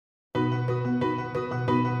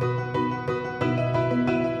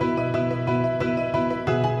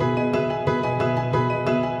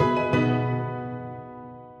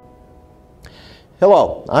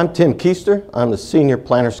Hello, I'm Tim Keister. I'm the Senior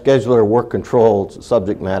Planner Scheduler Work Control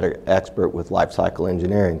Subject Matter Expert with Lifecycle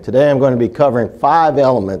Engineering. Today I'm going to be covering 5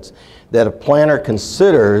 elements that a planner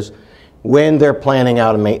considers when they're planning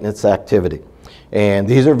out a maintenance activity. And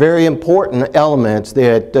these are very important elements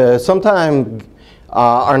that sometimes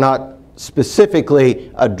are not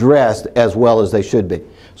specifically addressed as well as they should be.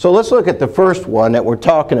 So let's look at the first one that we're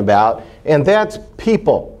talking about, and that's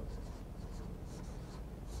people.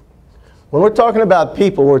 When we're talking about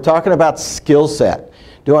people, we're talking about skill set.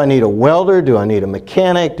 Do I need a welder? Do I need a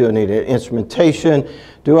mechanic? Do I need an instrumentation?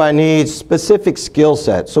 Do I need specific skill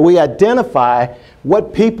sets? So we identify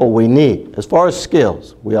what people we need as far as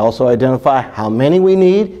skills. We also identify how many we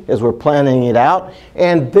need as we're planning it out.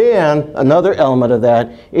 And then another element of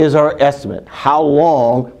that is our estimate. How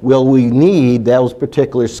long will we need those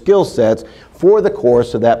particular skill sets for the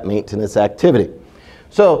course of that maintenance activity?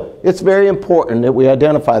 So it's very important that we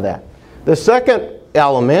identify that. The second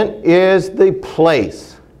element is the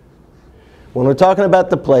place. When we're talking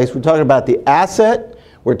about the place, we're talking about the asset,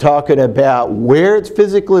 we're talking about where it's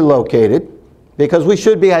physically located, because we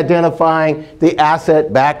should be identifying the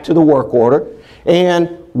asset back to the work order,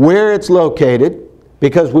 and where it's located,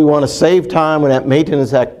 because we want to save time when that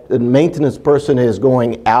maintenance person is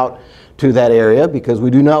going out to that area, because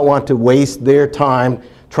we do not want to waste their time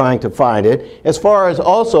trying to find it, as far as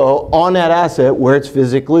also on that asset where it's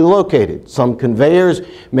physically located. Some conveyors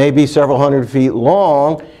may be several hundred feet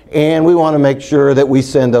long, and we want to make sure that we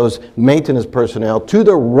send those maintenance personnel to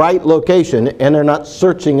the right location and they're not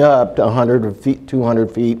searching up to 100 feet, 200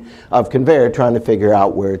 feet of conveyor trying to figure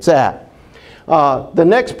out where it's at. The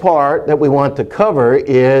next part that we want to cover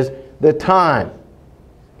is the time.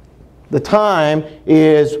 The time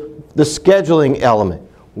is the scheduling element.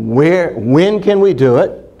 When can we do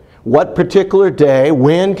it? What particular day?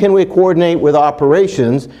 When can we coordinate with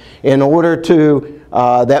operations in order to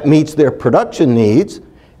that meets their production needs,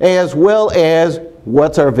 as well as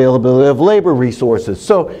what's our availability of labor resources.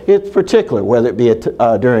 So it's particular, whether it be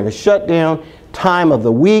during a shutdown, time of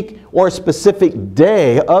the week, or a specific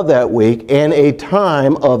day of that week and a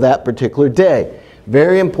time of that particular day.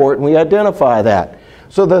 Very important we identify that.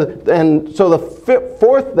 So the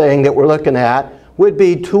fourth thing that we're looking at would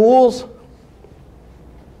be tools,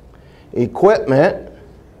 equipment,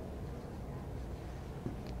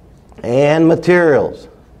 and materials.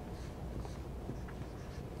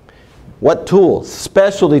 What tools?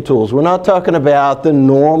 Specialty tools. We're not talking about the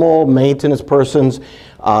normal maintenance person's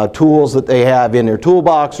tools that they have in their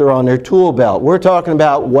toolbox or on their tool belt. We're talking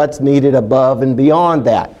about what's needed above and beyond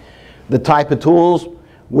that. The type of tools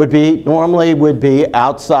normally would be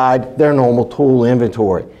outside their normal tool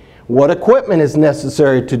inventory. What equipment is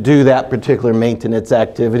necessary to do that particular maintenance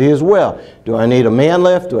activity as well? Do I need a man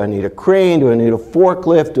lift? Do I need a crane? Do I need a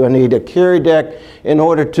forklift? Do I need a carry deck in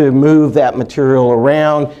order to move that material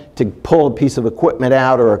around, to pull a piece of equipment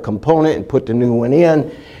out or a component and put the new one in?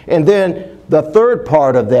 And then the third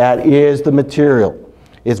part of that is the material.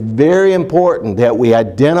 It's very important that we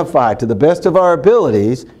identify to the best of our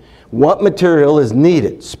abilities what material is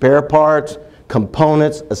needed, spare parts,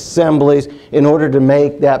 components, assemblies, in order to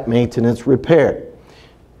make that maintenance repair.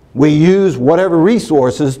 We use whatever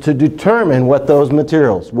resources to determine what those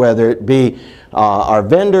materials, whether it be our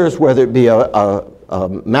vendors, whether it be a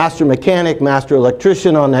master mechanic, master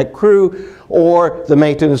electrician on that crew, or the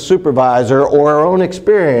maintenance supervisor, or our own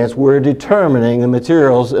experience, we're determining the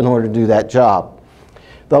materials in order to do that job.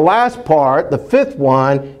 The last part, the fifth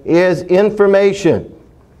one, is information.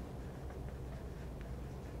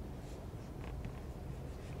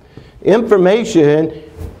 Information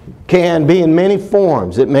can be in many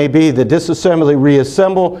forms. It may be the disassembly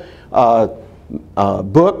reassemble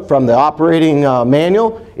book from the operating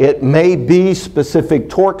manual. It may be specific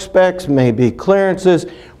torque specs, may be clearances.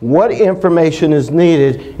 What information is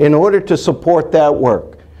needed in order to support that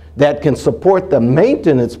work that can support the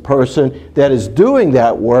maintenance person that is doing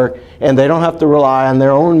that work, and they don't have to rely on their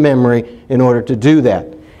own memory in order to do that.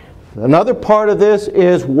 Another part of this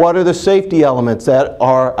is what are the safety elements that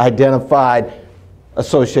are identified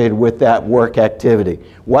associated with that work activity?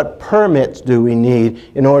 What permits do we need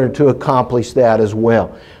in order to accomplish that as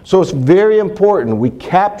well? So it's very important we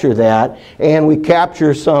capture that, and we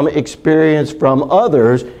capture some experience from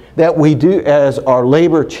others that we do as our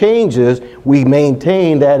labor changes, we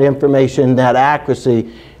maintain that information, that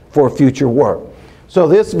accuracy for future work. So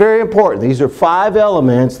this is very important. These are 5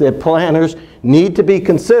 elements that planners need to be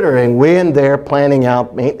considering when they're planning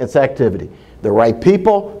out maintenance activity. The right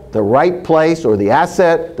people, the right place or the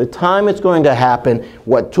asset, the time it's going to happen,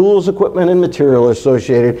 what tools, equipment, and material are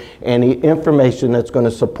associated, and the information that's going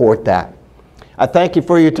to support that. I thank you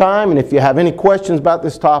for your time, and if you have any questions about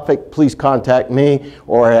this topic, please contact me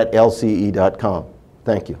or at lce.com.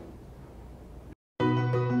 Thank you.